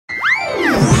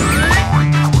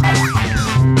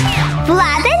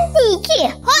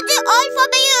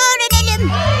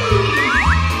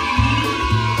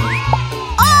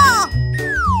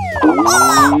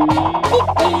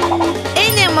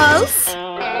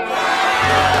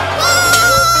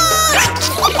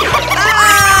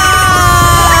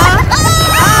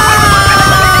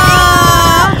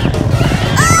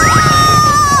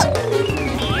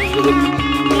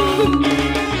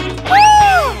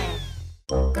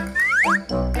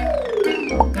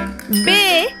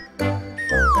B.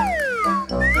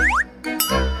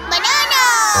 Banana.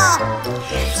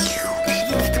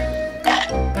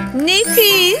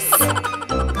 Nefis.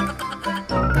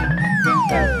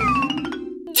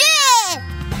 C.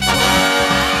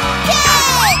 Cat.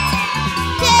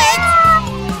 Cat.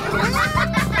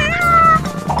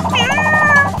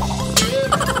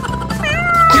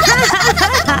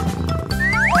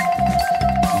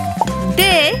 D.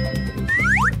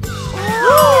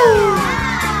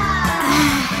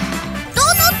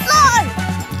 Donutlar.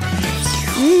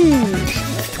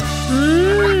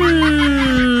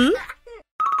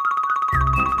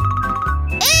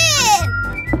 E.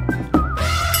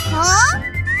 Ha?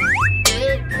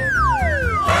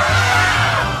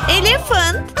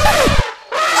 Elephant.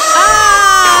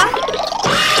 Aa!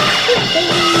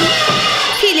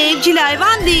 Fil evcil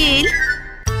hayvan değil.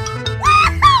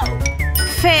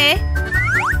 F.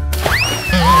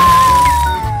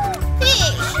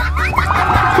 Fish.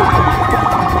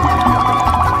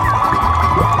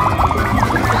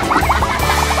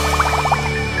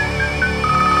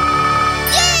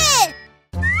 G.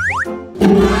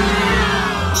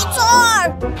 Guitar.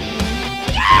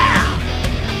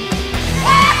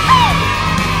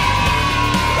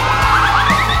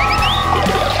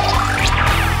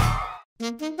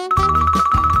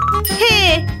 H.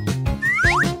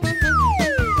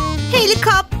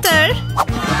 Helikopter.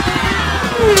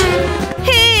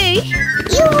 Hey.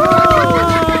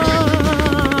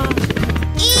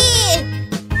 E.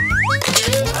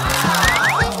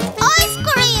 Ice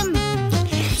cream.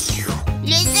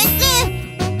 Lezzetli.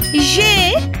 J.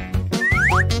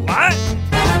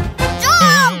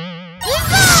 Cam.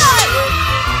 Güzel.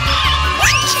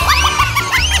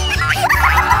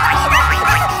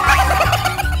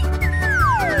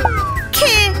 K.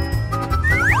 Kite.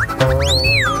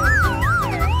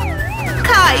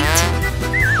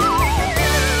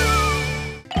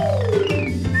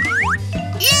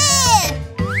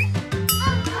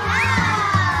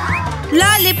 L.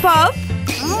 Lollipop.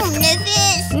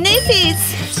 Nefis. Nefis.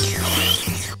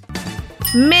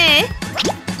 M.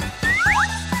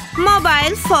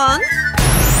 Mobile phone.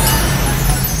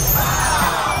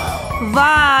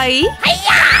 Y.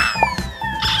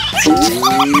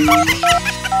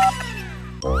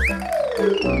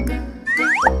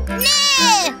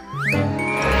 Ne?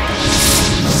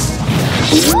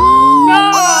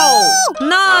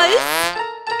 Nice.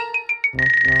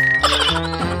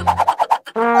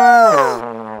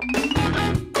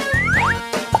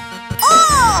 O.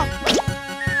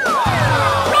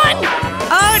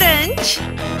 Orange.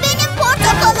 Benim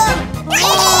portakalım.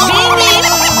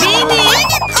 Benim.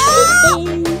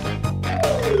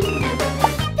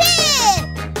 P.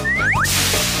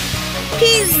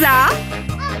 Pizza.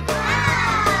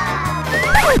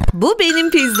 Bu benim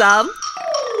pizzam.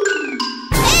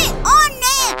 Hey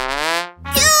anne.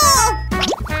 Q.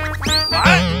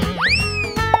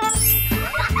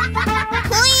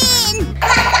 Queen.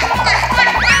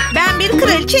 Ben bir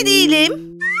kraliçe değilim.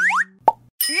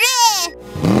 R.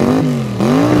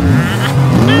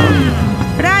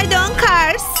 Ride on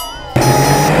cars.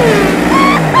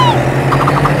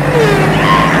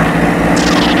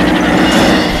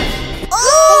 O.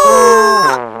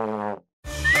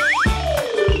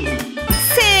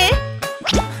 S.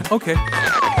 Okay.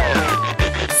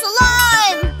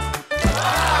 Slime.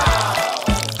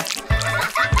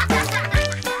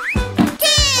 T.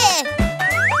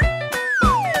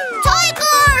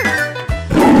 Tiger.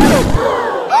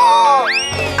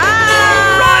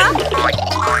 Aa!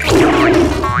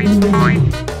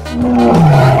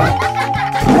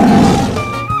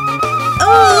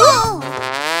 O.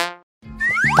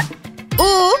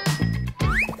 U.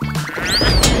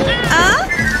 A.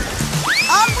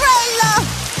 Umbrella.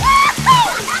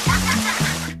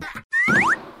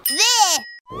 V.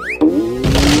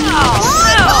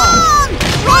 Orman.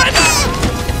 Rocket.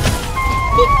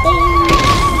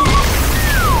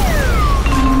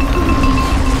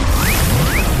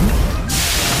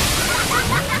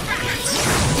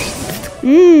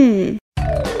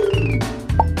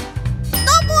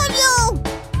 W.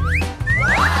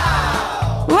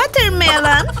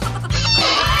 Watermelon.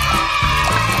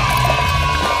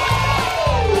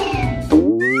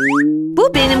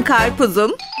 Bu benim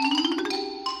karpuzum.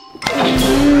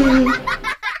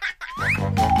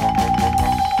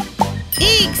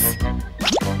 X.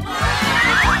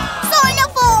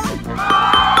 Xylophone.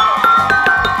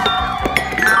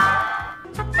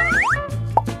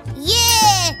 Y.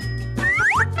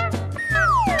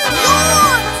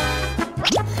 Yoğurt.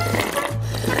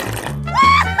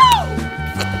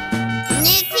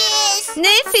 Nefis.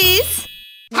 Nefis.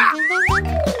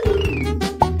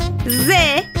 Z.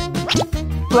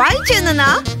 Vay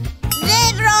canına.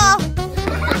 Zebra.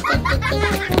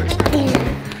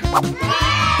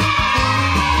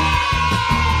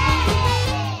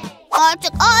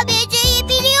 Artık ABC'yi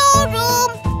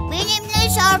biliyorum.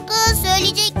 Benimle şarkı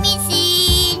söyleyecek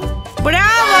misin?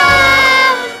 Bravo.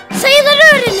 Sayıları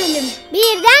öğrenelim.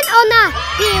 1'den 10'a.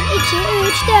 1, 2,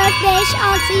 3, 4, 5,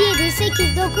 6, 7,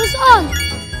 8, 9, 10.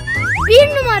 1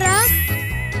 numara.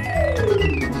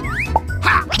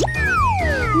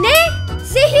 Ne?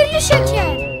 Zehirli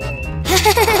şeker.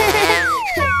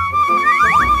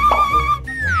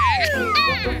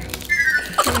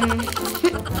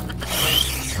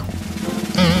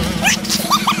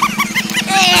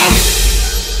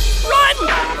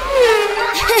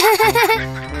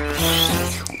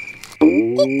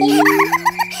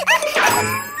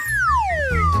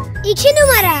 İki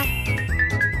numara.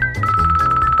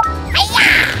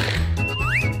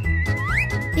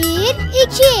 1,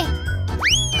 2.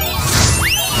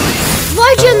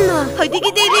 Vay canına. Hadi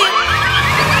gidelim.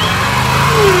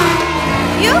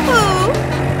 Yuhu.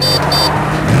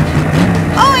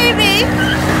 Oh evet.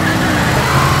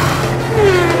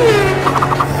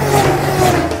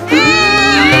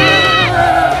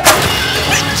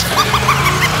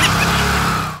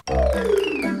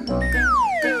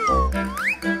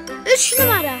 Üç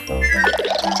numara.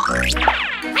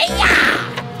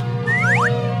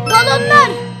 Balonlar.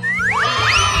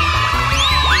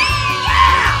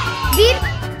 1,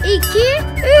 2,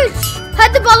 3.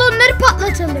 Hadi balonları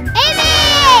patlatalım.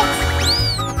 Evet.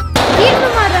 1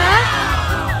 numara.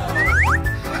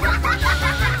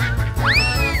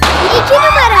 2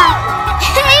 numara.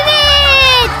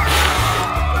 Evet.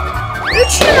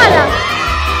 3 numara.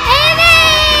 Evet.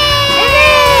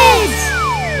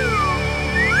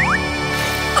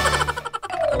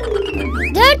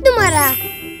 4 numara.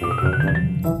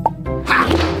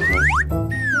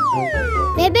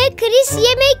 Bebek Chris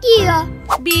yemek yiyor.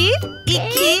 1,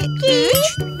 2,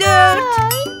 3, 4.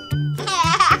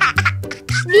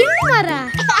 1 numara.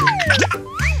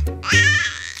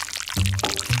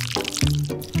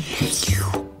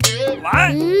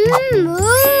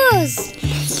 Muz.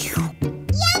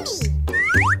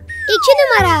 2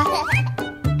 numara.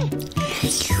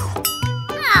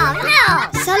 Oh, no.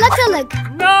 Salatalık.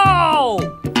 No!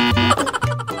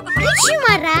 3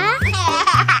 numara.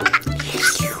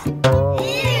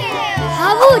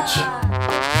 Havuç.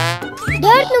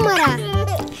 4 numara.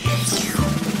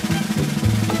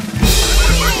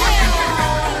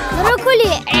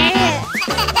 Brokoli.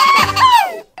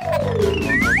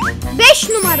 5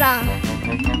 numara.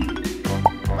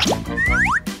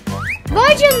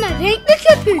 Vay canına, renkli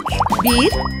köpük.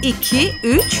 1, 2,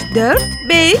 3, 4,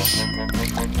 5.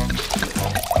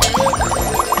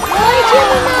 Vay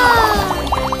canına.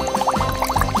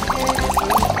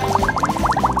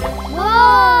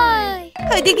 Vay.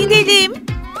 Hadi gidelim.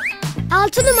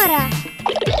 6 numara.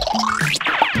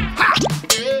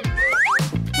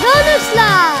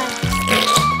 Donutlar.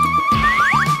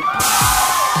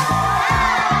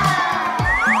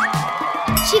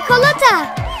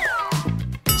 Çikolata.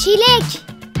 Çilek.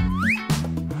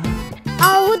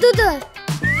 Ahududu.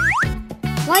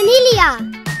 Vanilya.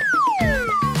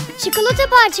 Çikolata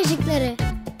parçacıkları.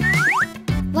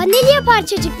 Vanilya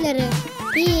parçacıkları.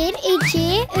 1,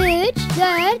 2, 3,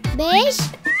 4, 5,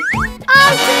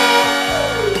 6.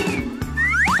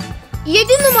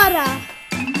 7 numara.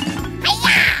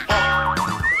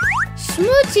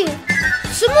 Smoothie.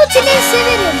 Smoothie'leri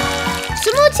severim.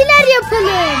 Smoothie'ler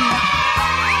yapalım.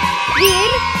 1,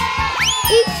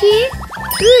 2,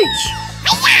 3,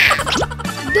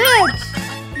 4,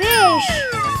 5,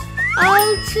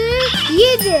 6,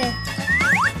 7.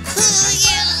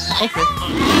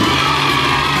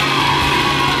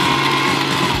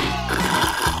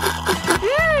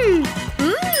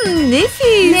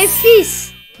 Nefis.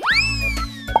 Nefis.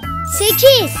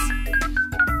 8.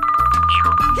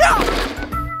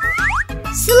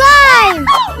 Slime.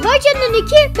 Vay canına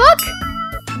Niki, bak.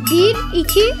 1,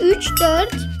 2, 3,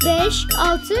 4, 5,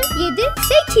 6, 7,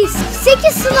 8.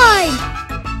 8 slime.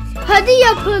 Hadi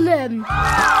yapalım.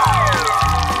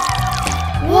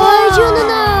 Vay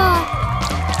canına.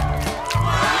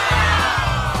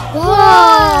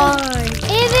 Vay.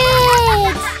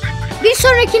 Evet. Bir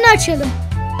sonrakini açalım.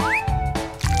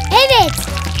 Evet.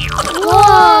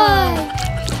 Vay.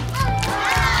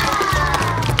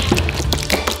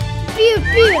 Piu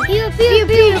piu. Piu piu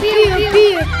piu piu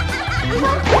piu.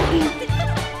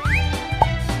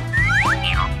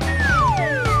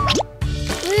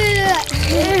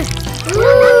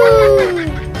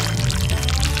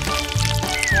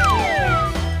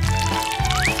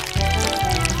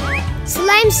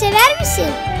 Slime sever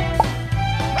misin?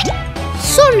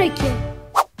 Sonraki.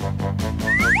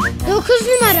 9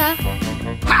 numara.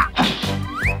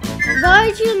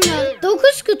 Vay canına.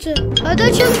 9 kutu. Hadi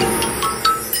açalım.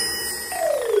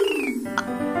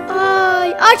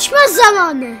 Ay, açma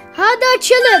zamanı. Hadi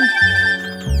açalım.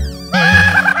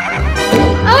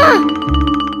 Aa!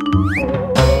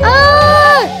 Aa!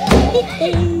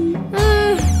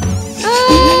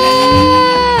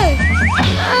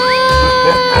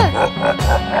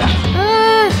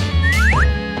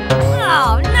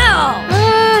 Oh no!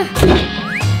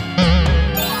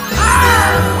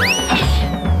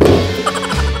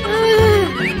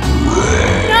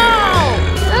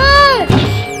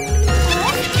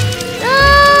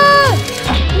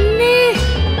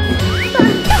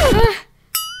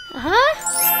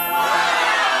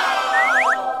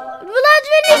 Vlad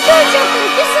ve Niki oyuncakları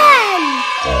güzel.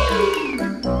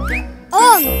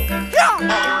 10.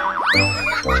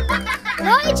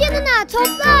 Vay canına,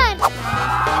 toplar.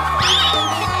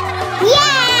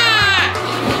 Yeah!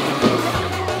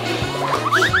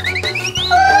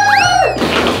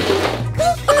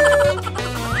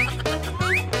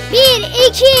 Bir,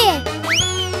 iki,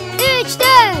 üç,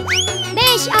 dört,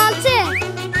 beş, altı,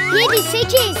 yedi,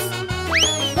 sekiz,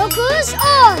 9,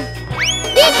 10.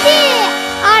 Bitti.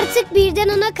 Artık birden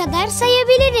 10'a kadar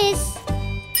sayabiliriz.